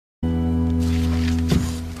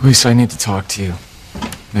Luis, I need to talk to you.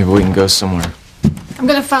 Maybe we can go somewhere. I'm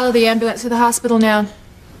gonna follow the ambulance to the hospital now. Do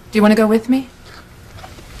you want to go with me?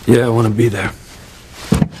 Yeah, I want to be there.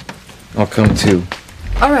 I'll come too.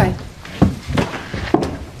 All right.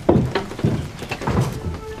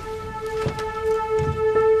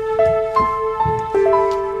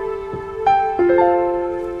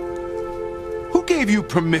 Who gave you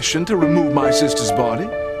permission to remove my sister's body?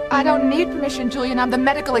 I don't need permission, Julian. I'm the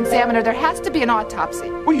medical examiner. There has to be an autopsy.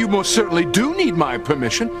 Well, you most certainly do need my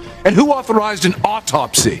permission. And who authorized an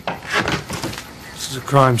autopsy? This is a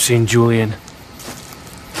crime scene, Julian.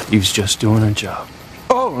 He was just doing a job.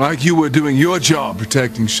 Oh, like you were doing your job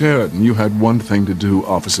protecting Sheridan. You had one thing to do,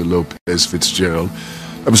 Officer Lopez Fitzgerald.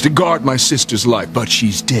 That was to guard my sister's life. But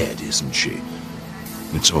she's dead, isn't she?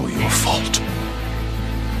 It's all your fault.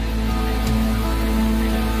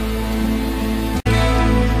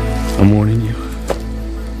 I'm warning you.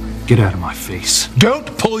 Get out of my face.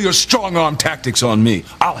 Don't pull your strong-arm tactics on me.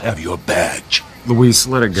 I'll have your badge. Luis,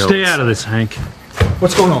 let it go. Stay out of this, Hank.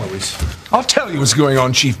 What's going on, Luis? I'll tell you what's going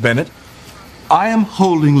on, Chief Bennett. I am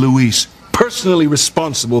holding Luis personally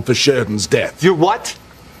responsible for Sheridan's death. You're what?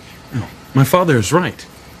 No, my father is right.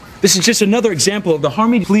 This is just another example of the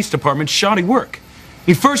Harmony Police Department's shoddy work.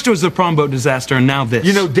 First it was the prom boat disaster, and now this.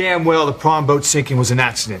 You know damn well the prom boat sinking was an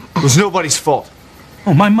accident. It was nobody's fault.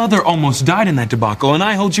 Oh, my mother almost died in that debacle, and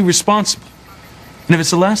I hold you responsible. And if it's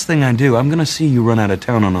the last thing I do, I'm gonna see you run out of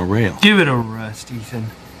town on a rail. Give it a rest, Ethan.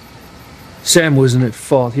 Sam wasn't at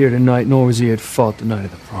fault here tonight, nor was he at fault the night of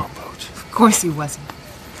the prom boat. Of course he wasn't.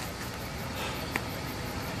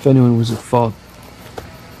 If anyone was at fault,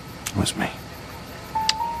 it was me.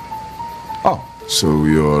 Oh, so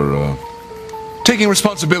you're, taking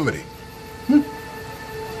responsibility?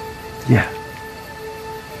 Yeah.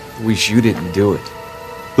 Luis, you didn't do it.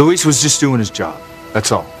 Luis was just doing his job. That's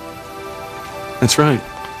all. That's right.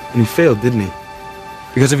 And he failed, didn't he?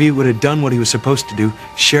 Because if he would have done what he was supposed to do,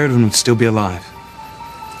 Sheridan would still be alive.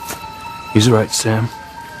 He's right, Sam.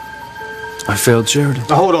 I failed Sheridan.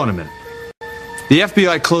 Now, hold on a minute. The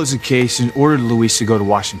FBI closed the case and ordered Luis to go to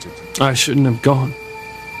Washington. I shouldn't have gone.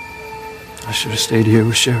 I should have stayed here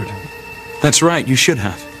with Sheridan. That's right, you should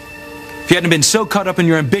have. If you hadn't been so caught up in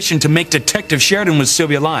your ambition to make Detective Sheridan would still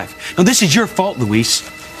be alive. Now, this is your fault, Luis.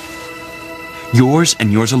 Yours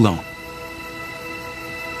and yours alone.